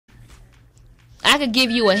I could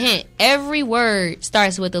give you a hint. Every word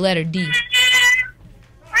starts with the letter D.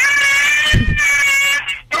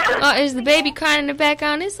 Oh, is the baby crying in the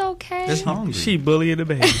background? It's okay. It's hungry. She bullying the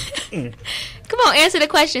baby. Come on, answer the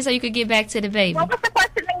question so you could get back to the baby. What was the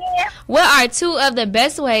question again? What are two of the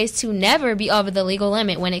best ways to never be over the legal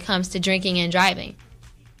limit when it comes to drinking and driving?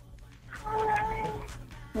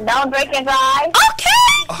 Don't drink and drive.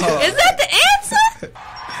 Okay. Is that the answer?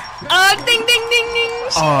 Ding, ding, ding, ding.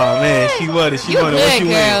 Oh, man, she won it. She won it. What you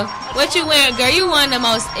girl. win? What you win, girl? You won the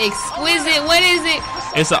most exquisite. What is it?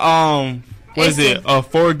 It's a what is it? A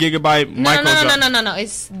 4 gigabyte micro. No.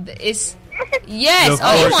 It's yes.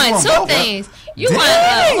 Oh, you won two things. You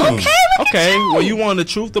won. Okay. Well, you won the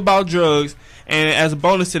truth about drugs, and as a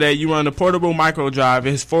bonus to that, you won the portable micro drive.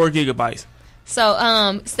 It's 4 gigabytes.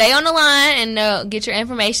 So stay on the line and get your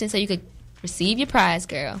information so you could receive your prize,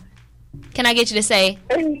 girl. Can I get you to say,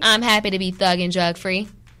 I'm happy to be thug and drug free?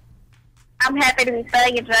 I'm happy to be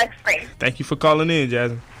thug and drug free. Thank you for calling in,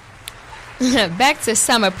 Jasmine. Back to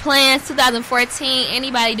summer plans 2014.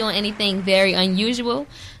 Anybody doing anything very unusual?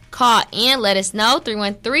 Call in. Let us know.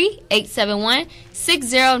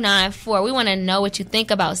 313-871-6094. We want to know what you think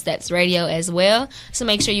about Steps Radio as well. So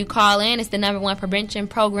make sure you call in. It's the #1 prevention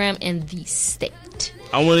program in the state.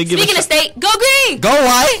 I want to give. Speaking of state, go green. Go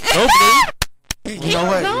white. Go green. Go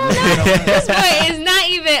white. This boy is not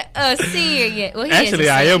even a senior yet. Well, Actually,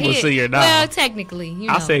 I am a senior now. Well, technically, you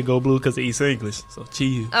know. I say go blue because of East English. So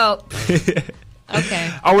chill. Oh, okay.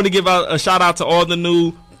 I want to give out a shout out to all the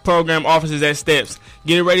new program officers at Steps.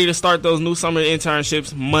 Get ready to start those new summer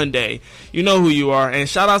internships Monday. You know who you are. And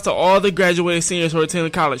shout out to all the graduated seniors who are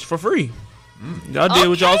attending college for free. Y'all did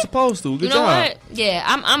what y'all supposed to. Good job. You know what? Yeah,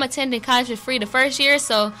 I'm attending college for free the first year,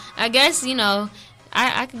 so I guess,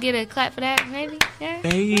 I could get a clap for that, maybe. Yeah.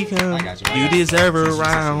 There you go. You deserve a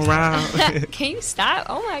round. Can you stop?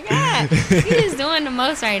 Oh my God. He's doing the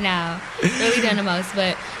most right now. Really doing the most.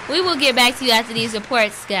 But we will get back to you after these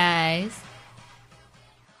reports, guys.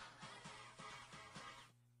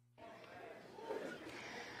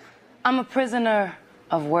 I'm a prisoner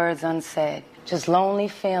of words unsaid, just lonely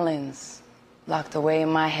feelings locked away in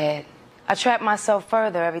my head. I trap myself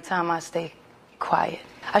further every time I stay quiet.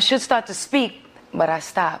 I should start to speak, but I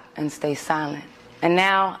stop and stay silent. And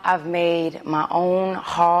now I've made my own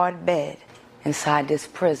hard bed inside this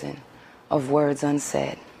prison of words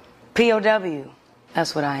unsaid. POW,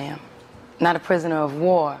 that's what I am. Not a prisoner of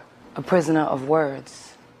war, a prisoner of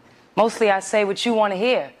words. Mostly I say what you want to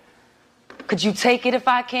hear. Could you take it if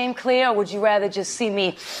I came clear, or would you rather just see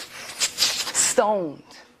me stoned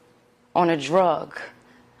on a drug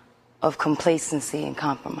of complacency and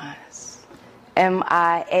compromise?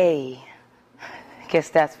 MIA, guess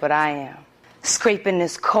that's what I am. Scraping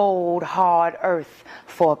this cold, hard earth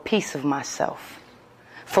for a piece of myself.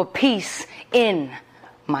 For peace in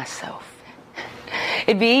myself.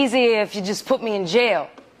 It'd be easier if you just put me in jail.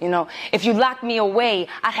 If you locked me away,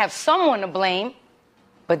 I'd have someone to blame.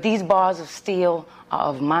 But these bars of steel are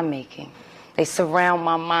of my making. They surround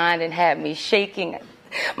my mind and have me shaking.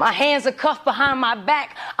 My hands are cuffed behind my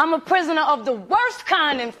back. I'm a prisoner of the worst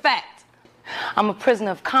kind, in fact. I'm a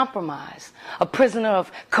prisoner of compromise, a prisoner of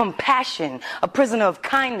compassion, a prisoner of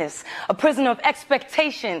kindness, a prisoner of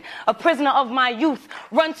expectation, a prisoner of my youth.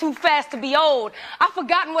 Run too fast to be old. I've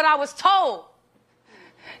forgotten what I was told.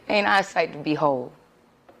 Ain't eyesight to behold.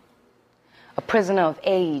 A prisoner of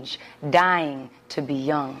age, dying to be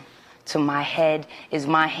young. To my head is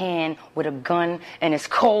my hand with a gun, and it's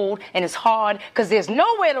cold and it's hard, because there's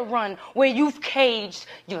nowhere to run where you've caged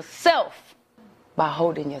yourself by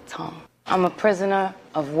holding your tongue. I'm a prisoner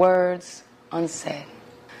of words unsaid.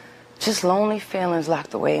 Just lonely feelings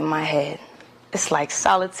locked away in my head. It's like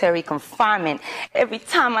solitary confinement. Every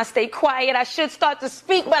time I stay quiet, I should start to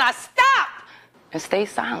speak, but I stop and stay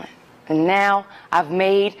silent. And now I've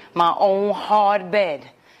made my own hard bed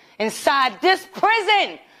inside this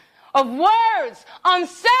prison of words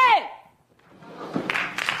unsaid.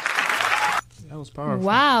 That was powerful.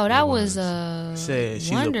 Wow, that was said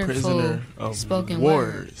she's wonderful a prisoner of spoken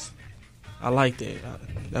words. I like that.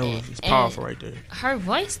 That was powerful right there. Her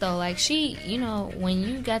voice, though, like she, when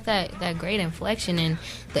you got that great inflection and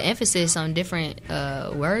the emphasis on different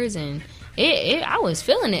words, and I was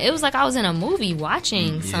feeling it. It was like I was in a movie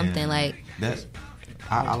watching something like that.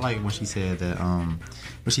 I like when she said that.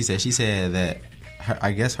 What she said that.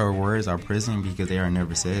 I guess her words are prison because they are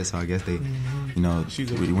never said. So I guess they,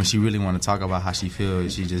 when she really want to talk about how she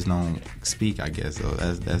feels, she just don't speak. I guess so.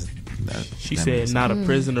 She said not a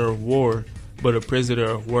prisoner of war, but a prisoner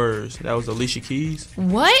of words. That was Alicia Keys.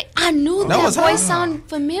 What? I knew that voice sounded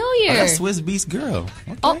familiar. Oh, that's Swiss Beats girl.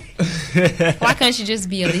 Okay. Oh. Why couldn't she just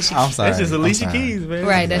be Alicia Keys? I'm sorry. That's just Alicia Keys, man.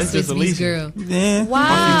 Right, that's just Swiss Beats girl. Yeah.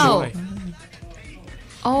 Wow.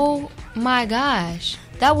 Oh my gosh.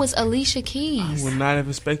 That was Alicia Keys. I would not have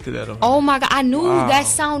expected that of her. Oh my God. I knew that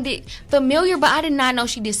sounded familiar, but I did not know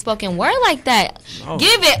she did spoken word like that. Oh.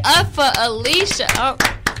 Give it up for Alicia. Oh.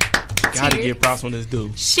 Gotta give props on this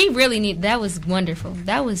dude. She really that was wonderful.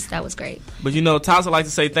 That was great. But Tops would like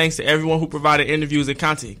to say thanks to everyone who provided interviews and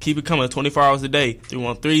content. Keep it coming 24 hours a day.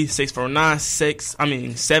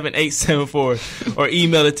 313-649-7874 or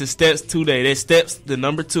email it to steps2day. That's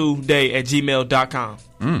steps2day@gmail.com.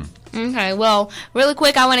 Okay, well, really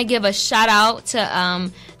quick, I want to give a shout out to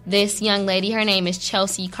this young lady. Her name is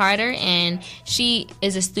Chelsea Carter, and she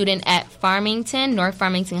is a student at North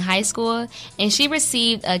Farmington High School, and she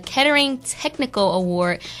received a Kettering Technical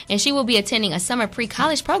Award, and she will be attending a summer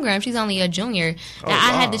pre-college program. She's only a junior. Now,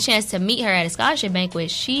 I had the chance to meet her at a scholarship banquet.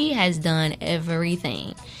 She has done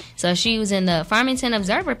everything. So she was in the Farmington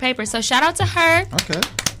Observer paper, so shout out to her. Okay.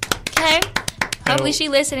 Hopefully she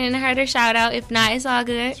listened and heard her shout out. If not, it's all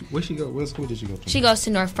good. Where she go? What school did she go to? She goes to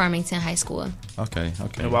North Farmington High School. Okay.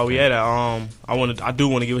 And while we at it, I do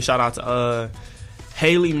want to give a shout out to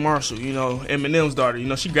Haley Marshall. Eminem's daughter.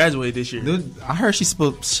 She graduated this year. Dude, I heard she's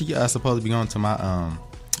supposed to be going to my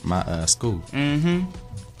school. Mm-hmm.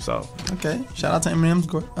 So okay, shout out to Eminem's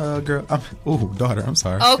girl. Daughter. I'm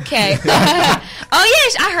sorry. Okay. Oh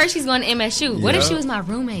yeah, I heard she's going to MSU. What if she was my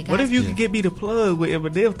roommate? Guys? What if you could get me the plug with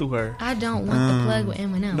Eminem through her? I don't want the plug with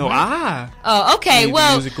Eminem. No, Oh, okay.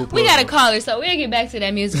 Well, we got a caller, so we'll get back to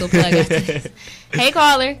that musical plug after this. Hey,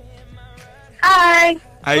 caller. Hi.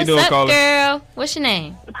 How you doing, caller? What's up, girl? What's your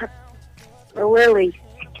name? Lily.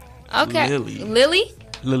 Okay. Lily?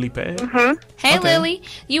 Lily Pad. Mm-hmm. Hey, okay. Lily.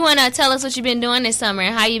 You want to tell us what you've been doing this summer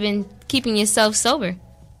and how you've been keeping yourself sober?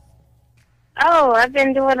 Oh, I've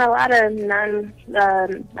been doing a lot of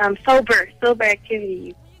sober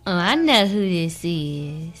activities. Oh, I know who this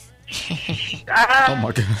is. Oh,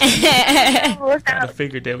 my God. I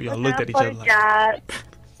figured that we all looked at each other like.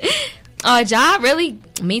 Oh, a job? Really?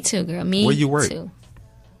 Me too, girl. Me Where you work? Too.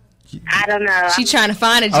 I don't know. She trying to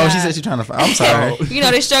find a job. Oh, she said she's trying to find. I'm sorry.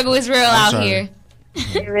 The struggle is real out here.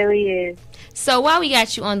 It really is. So while we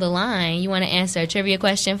got you on the line, you want to answer a trivia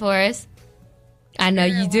question for us? I know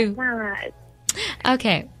you do.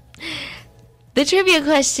 Okay. The trivia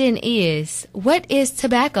question is, what is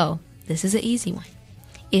tobacco? This is an easy one.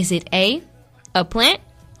 Is it A, a plant,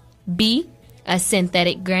 B, a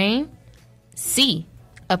synthetic grain, C,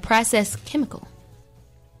 a processed chemical?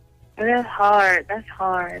 That's hard.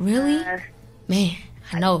 Really? Man,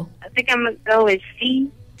 I know. I think I'm going to go with C.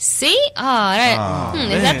 C? Oh,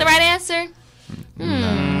 is that the right answer?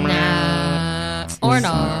 Nah. Or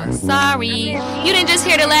no. Sorry. You didn't just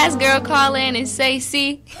hear the last girl call in and say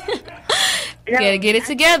C? You gotta get it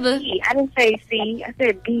together. C. I didn't say C. I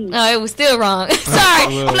said B. Oh, it was still wrong. Sorry.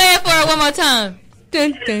 Play it for it one more time.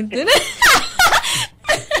 Dun, dun, dun.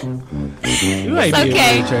 You ain't being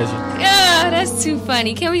really treasure. Yeah, that's too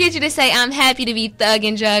funny. Can we get you to say, I'm happy to be thug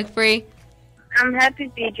and drug free? I'm happy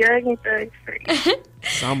to be drug and thug free.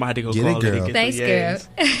 Somebody go call it and get Thanks, girl.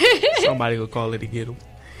 Somebody go call it and get them.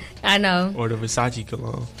 I know. Or the Versace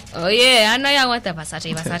cologne. Oh, yeah. I know y'all want the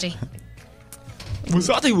Versace. Versace.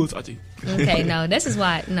 Okay, no. This is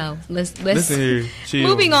why. No. Let's listen here. Chill.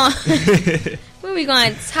 Moving on.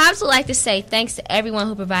 Tops would like to say thanks to everyone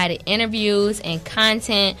who provided interviews and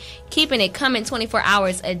content, keeping it coming 24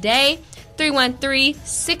 hours a day.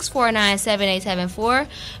 313-649-7874,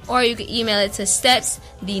 or you can email it to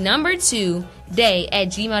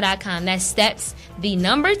steps2day@gmail.com. That's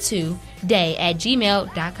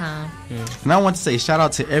steps2day@gmail.com. And I want to say shout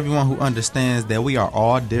out to everyone who understands that we are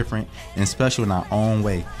all different and special in our own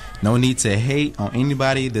way. No need to hate on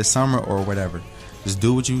anybody this summer or whatever. Just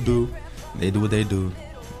do what you do. They do what they do.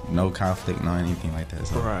 No conflict, no anything like that.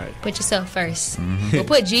 So. Right. Put yourself first. Mm-hmm. Well,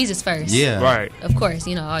 put Jesus first. Yeah. Right. Of course,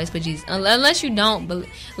 always put Jesus. Unless you don't, but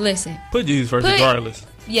listen. Put Jesus first regardless.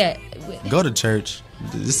 Yeah. Go to church.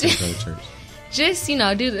 Just go to church. Just,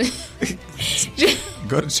 do the...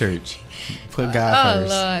 Go to church. Put God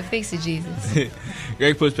first. Oh, Lord. Fix it, Jesus.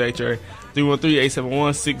 Great pushback, Trey.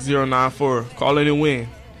 313-871-6094. Call in and win.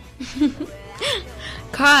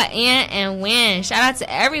 Call in and win. Shout out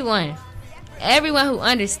to everyone. Everyone who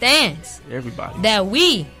understands that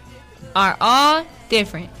we are all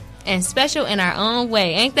different and special in our own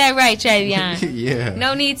way. Ain't that right, Traveon? Yeah.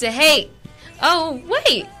 No need to hate. Oh,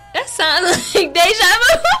 wait. That sounds like deja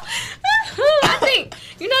vu. I think,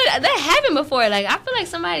 that happened before. Like, I feel like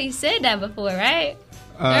somebody said that before, right?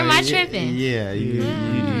 Or am I tripping? Yeah, you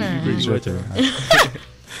pretty sure too.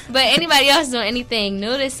 But anybody else doing anything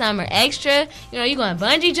new this summer extra? You know, you going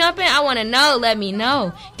bungee jumping? I want to know. Let me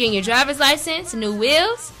know. Getting your driver's license, new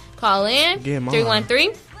wheels. Call in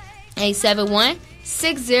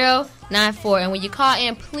 313-871-6094. And when you call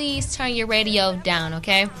in, please turn your radio down,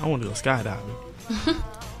 okay? I want to go skydiving.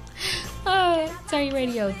 Turn your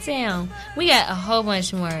radio down. We got a whole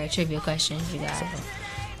bunch more trivia questions, you guys.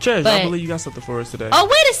 Treasure, I believe you got something for us today. Oh,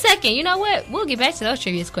 wait a second. You know what? We'll get back to those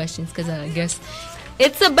trivia questions because I guess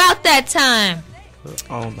it's about that time.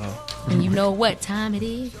 Oh, no. And you know what time it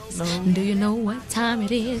is? No. Do you know what time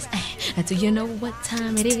it is? Do you know what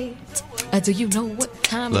time it is? Do you know what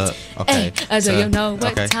time it is? Okay. Do you know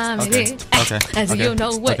what time it is? Do you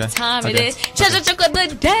know what time it is? Treasure chocolate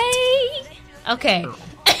the day. Okay.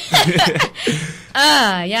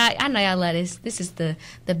 Yeah, I know y'all love this. This is the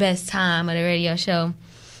best time of the radio show.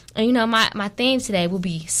 And you know, my theme today will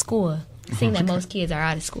be school. Seeing that most kids are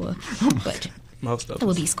out of school, but most of it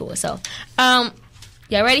will be school. So, y'all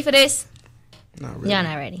ready for this? Not really. Y'all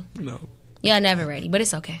not ready? No. Y'all never ready, but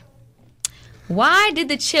it's okay. Why did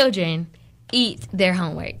the children eat their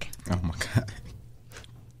homework? Oh my God.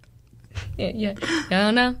 Yeah.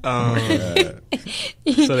 Y'all don't know?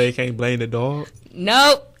 So they can't blame the dog?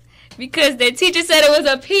 Nope. Because their teacher said it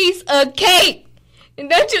was a piece of cake. And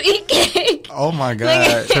don't you eat cake? Oh my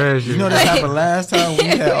God. You know that happened last time? We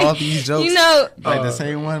had all these jokes. You know, like the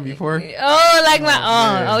same one before? we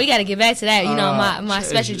gotta get back to that. You know, my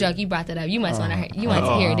special joke, you brought that up. You must want to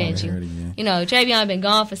hear it, didn't you? You know, Traveon been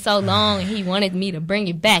gone for so long and he wanted me to bring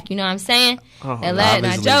it back. You know what I'm saying? That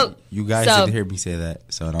last joke. You guys didn't hear me say that,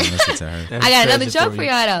 so don't listen to her. I got another joke for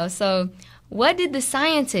y'all though. So, what did the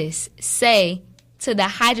scientists say to the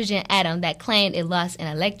hydrogen atom that claimed it lost an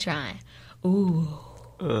electron? Ooh.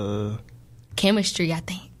 Chemistry, I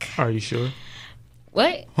think. Are you sure?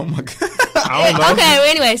 What? Oh my God. I don't know. Okay,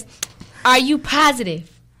 well, anyways, are you positive?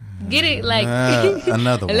 Get it? Like,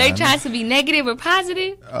 another one. electrons to be negative or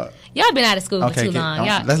positive? Y'all been out of school for too long.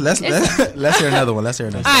 Let's hear another one. Let's hear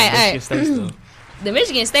another one. All right. The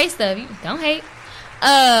Michigan State stuff, you don't hate.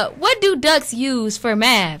 What do ducks use for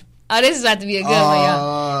math? Oh, this is about to be a good one,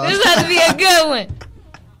 y'all. This is about to be a good one.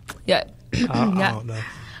 Yeah. I don't know.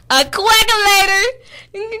 A quackulator.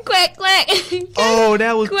 Quack, quack. Oh,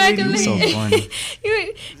 that was You're so funny.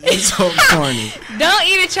 You're so corny. Don't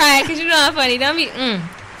even try it because you know I'm funny. Don't be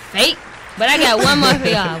fake. But I got one more for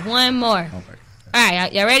y'all. One more. All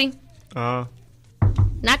right, y'all ready? Knock,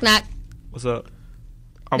 knock. What's up?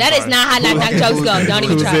 That is not how knock, knock jokes go. Don't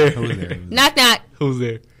even try it. Who's there? Knock, knock. Who's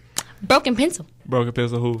there? Broken pencil. Broken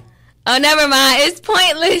pencil who? Oh, never mind. It's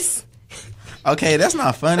pointless. Okay, that's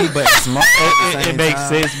not funny, but it's smart. It makes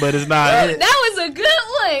sense, but it's not. That was a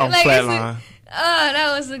good one. On flatline.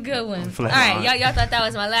 That was a good one. All right, y'all thought that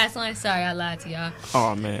was my last one. Sorry, I lied to y'all.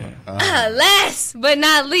 Oh man. Last but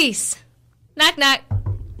not least, knock knock.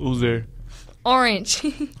 Who's there? Orange.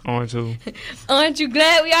 Orange who? Aren't you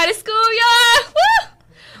glad we out of school, y'all? Woo,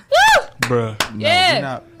 woo. Bruh.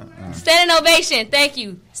 Yeah. Standing ovation. Thank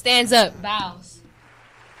you. Stands up. Bows.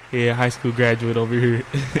 Yeah, high school graduate over here.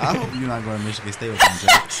 I hope you're not going to Michigan State with them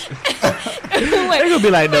jokes. They're gonna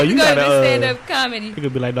be like, no, you gotta stand up comedy. They're gonna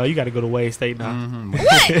be like, no, you gotta go to Wayne State now.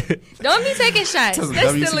 What? Don't be taking shots.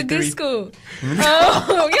 That's still a good school.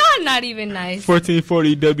 Oh, y'all not even nice.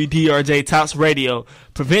 1440 WDRJ Tops Radio,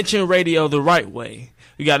 prevention radio the right way.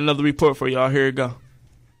 We got another report for y'all. Here it go.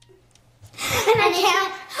 And I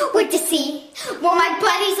can't wait to see what my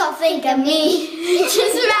buddies all think of me.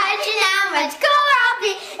 Just imagine how much cooler I'll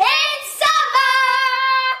be in summer.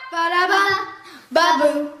 Ba-da-ba,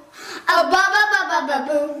 ba-boo.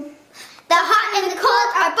 The hot and the cold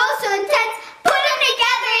are both so intense. Put them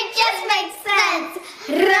together, it just makes sense.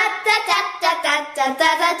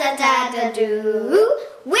 Ra-ta-ta-ta-ta-ta-ta-ta-ta-ta-do.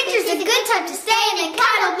 Winter's a good time to stay in and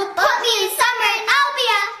cuddle, but put me in summer and I'll be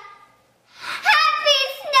a happy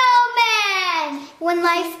snowman. When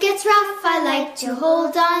life gets rough, I like to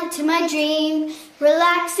hold on to my dream.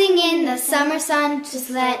 Relaxing in the summer sun, just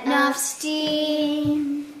letting off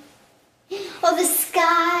steam. Oh, the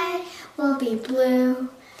sky will be blue,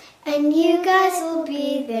 and you guys will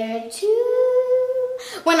be there too.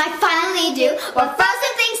 When I finally do what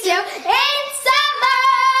frozen things do in summer.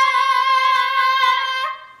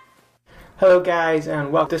 Hello guys,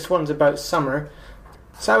 and well, this one's about summer.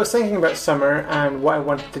 So I was thinking about summer and what I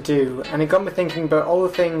wanted to do, and it got me thinking about all the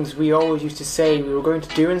things we always used to say we were going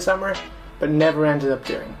to do in summer, but never ended up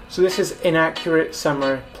doing. So this is inaccurate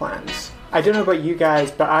summer plans. I don't know about you guys,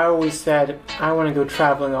 but I always said I want to go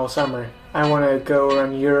traveling all summer. I want to go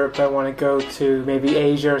around Europe, I want to go to maybe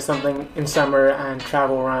Asia or something in summer and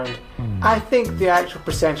travel around. I think the actual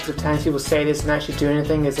percentage of times people say this and actually do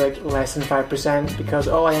anything is like less than 5%, because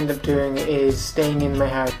all I end up doing is staying in my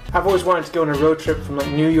house. I've always wanted to go on a road trip from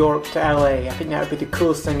like New York to LA. I think that would be the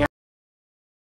coolest thing